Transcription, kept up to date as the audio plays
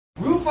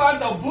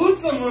Vater,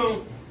 Butze,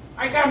 mano.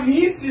 A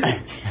camisa.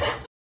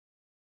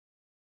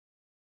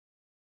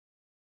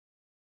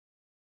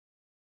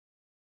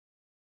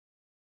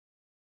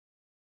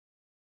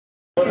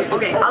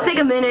 Okay, I'll take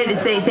a minute to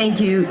say thank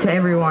you to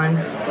everyone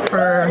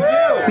for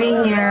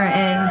being here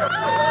and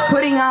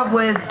putting up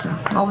with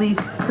all these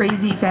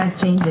crazy fast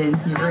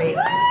changes. You're great.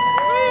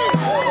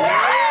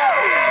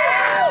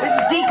 This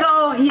is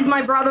Dico. He's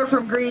my brother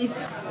from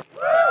Greece.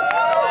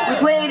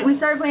 We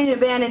started playing in a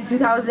band in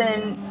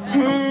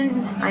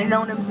 2010. I've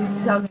known him since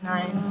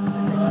 2009.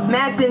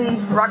 Matt's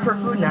in Rock for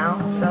Food now,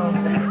 so.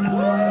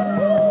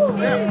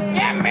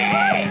 Get me!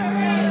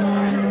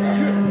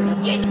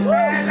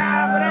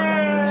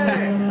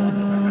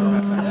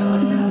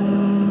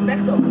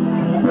 Let's go.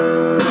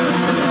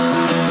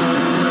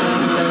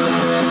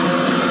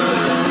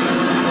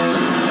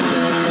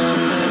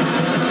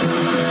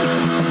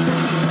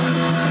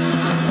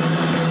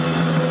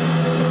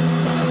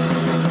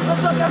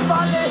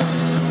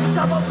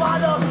 Siamo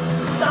mano,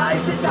 dai,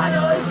 si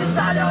salo,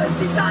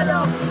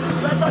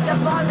 vedo che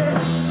vale,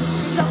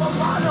 siamo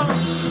mano,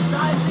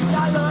 dai, si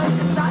salo.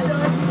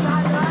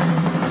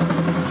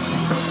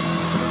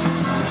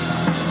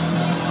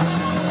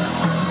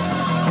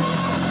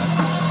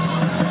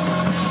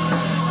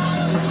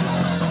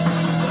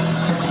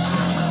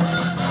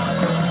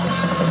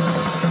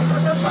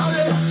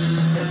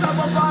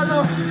 Siamo mano,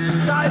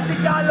 dai, si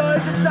salo,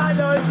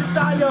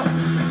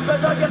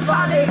 vedo che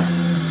vale,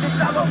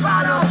 siamo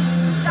mano.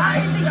 Dai,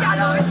 si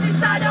salo.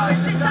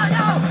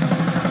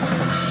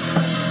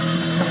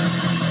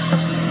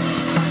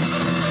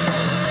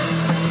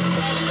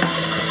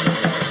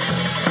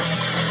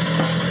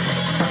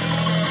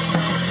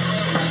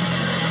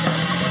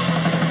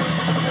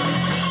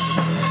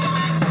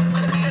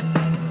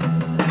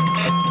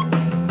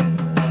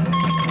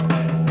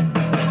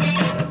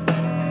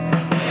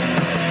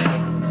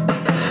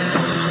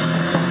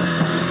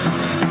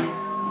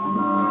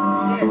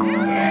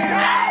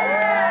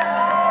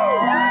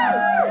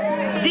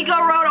 Dico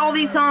wrote all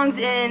these songs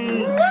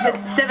in the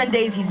 7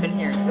 days he's been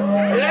here. So.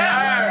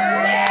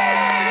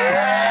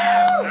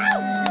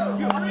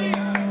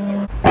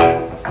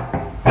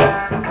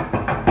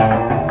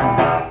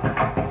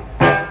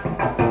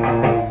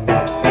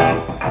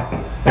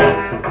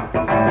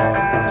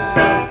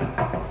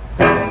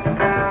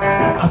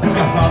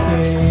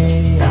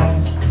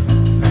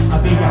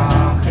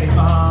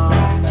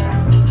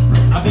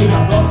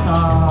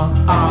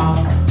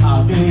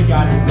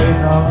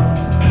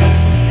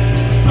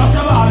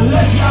 Δώσε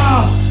αλήθεια,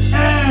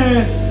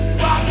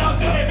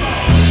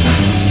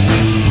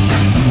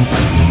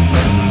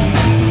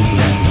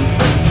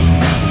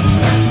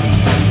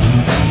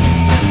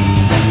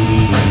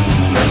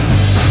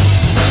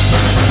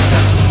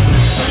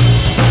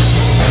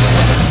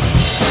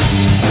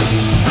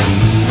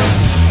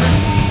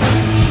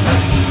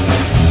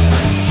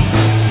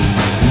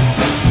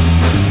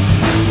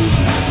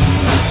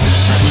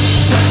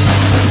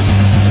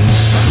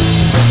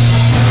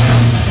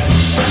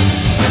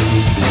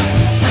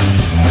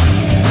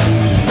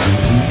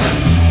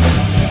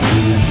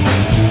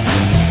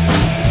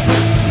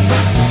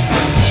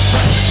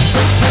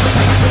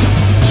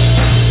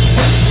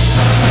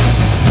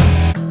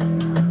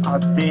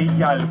 αντί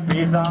για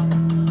ελπίδα,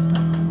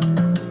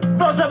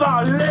 δώσε μου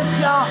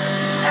αλήθεια,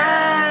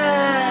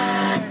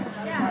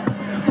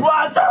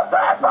 what the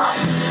fuck?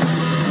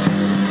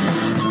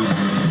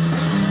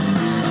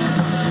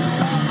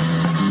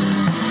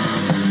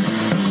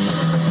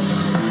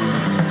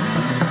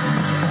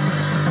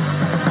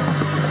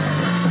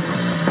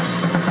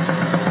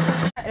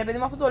 Ρε παιδί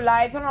μου, αυτό το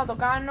live θέλω να το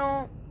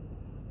κάνω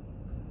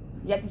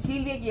για τη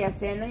Σίλβια και για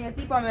σένα,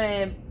 γιατί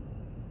είπαμε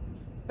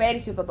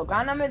πέρυσι ότι θα το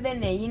κάναμε, δεν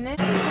έγινε.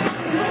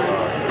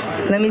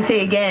 Let me say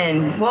again.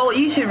 Well,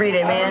 you should read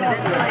it, man.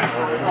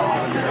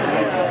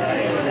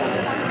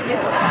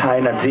 Hi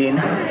Nadine,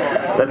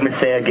 let me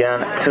say again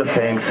two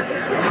things.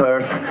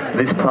 First,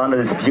 this planet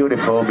is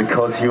beautiful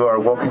because you are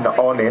walking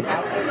on it.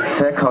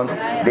 Second,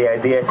 the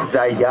idea is to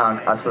die young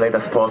as late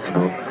as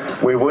possible.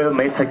 We will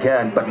meet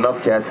again, but not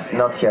yet,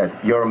 not yet.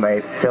 Your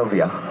mate,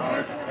 Silvia.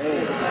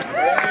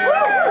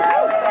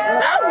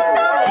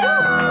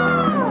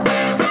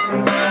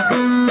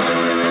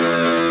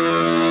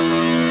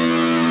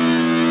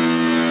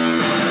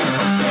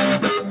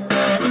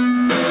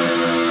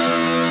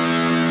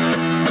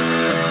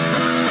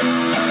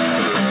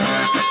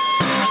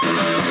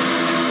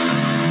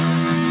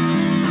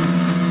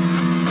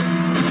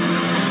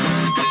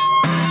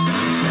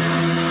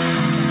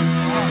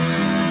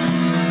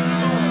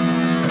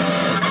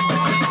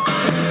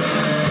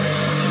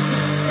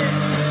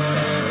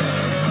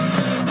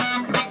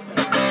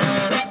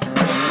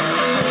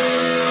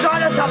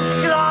 Gotta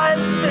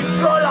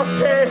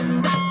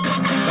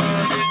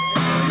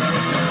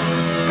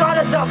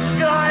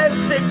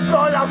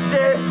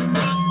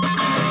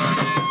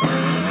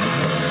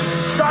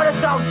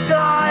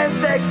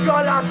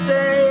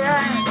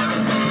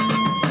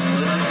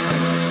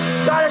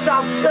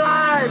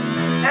subscribe,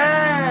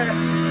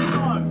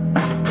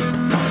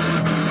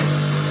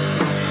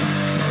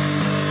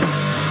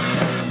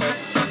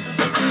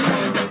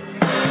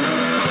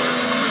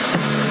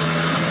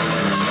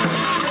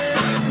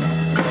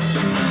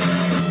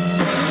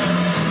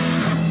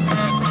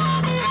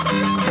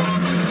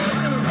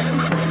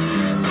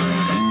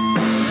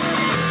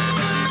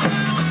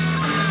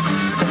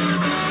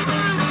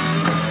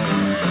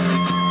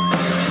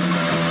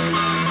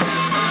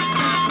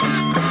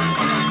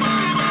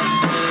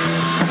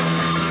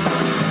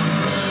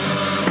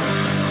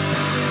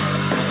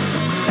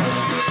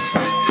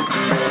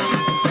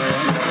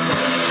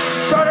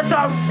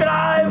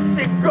 subscribe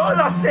στην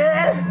κόλαση.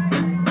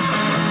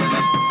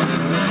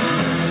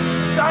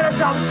 Κάνε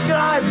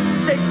subscribe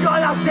στην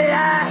κόλαση,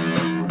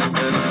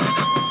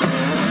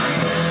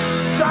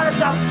 Κάνε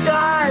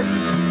subscribe.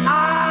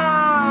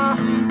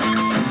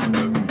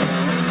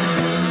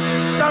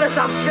 Κάνε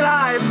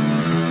subscribe.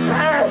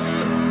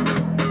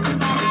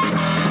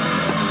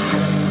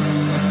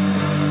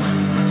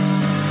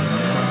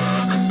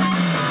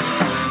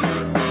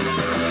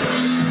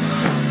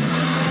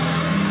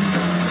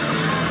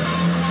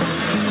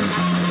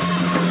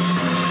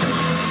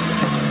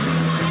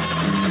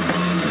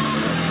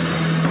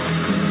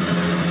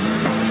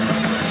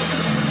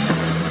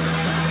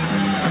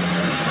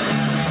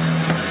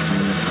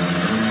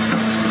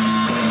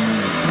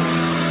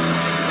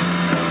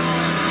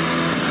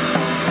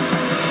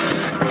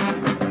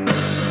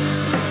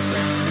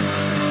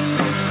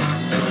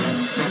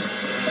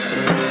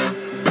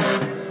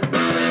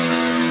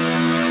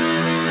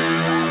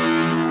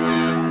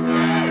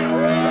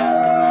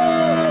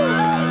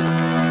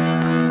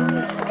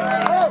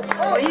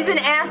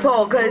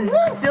 Because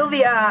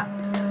Silvia,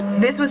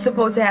 this was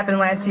supposed to happen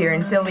last year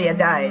and Silvia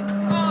died.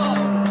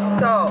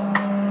 So.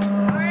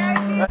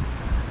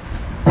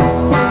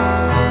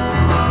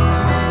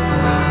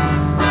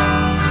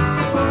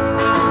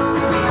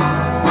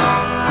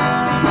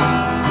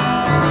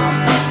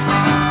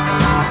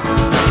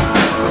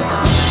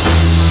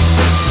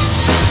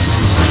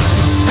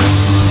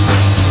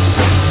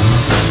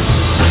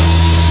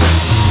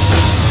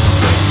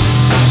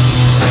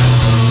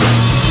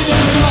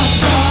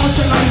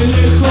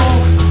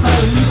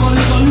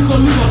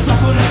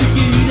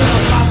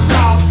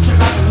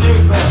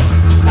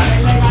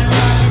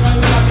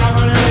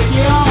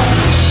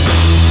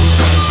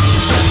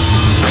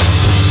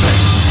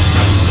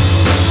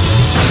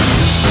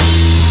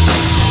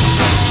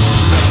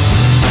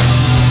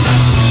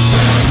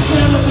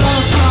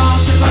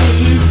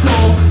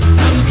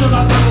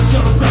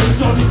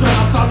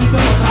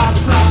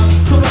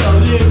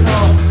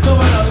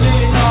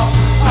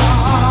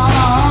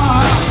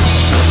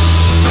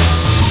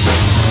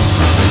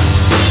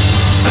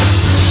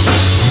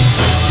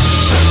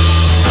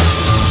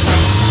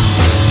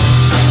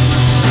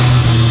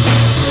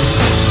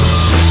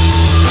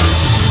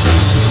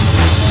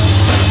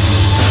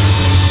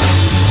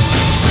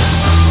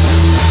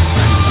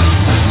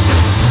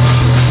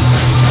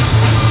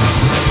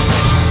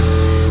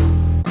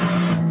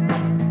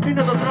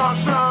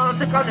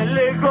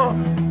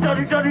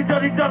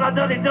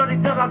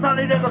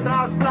 Θα είναι το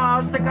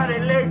transplant, σε κάνει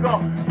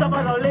λίγο το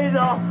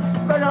Μανολίνο,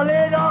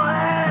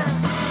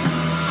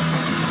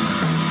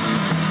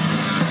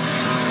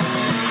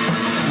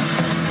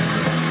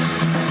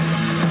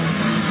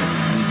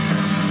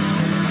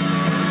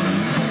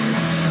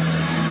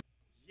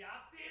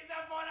 Γιατί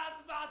δεν φοράς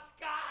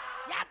μάσκα?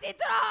 Γιατί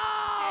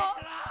τρώω!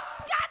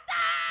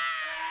 Σκάτα!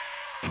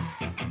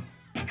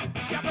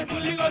 Για πες μου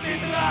λίγο τι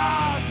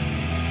τρως,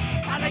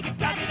 αν έχεις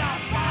κάτι να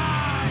φας.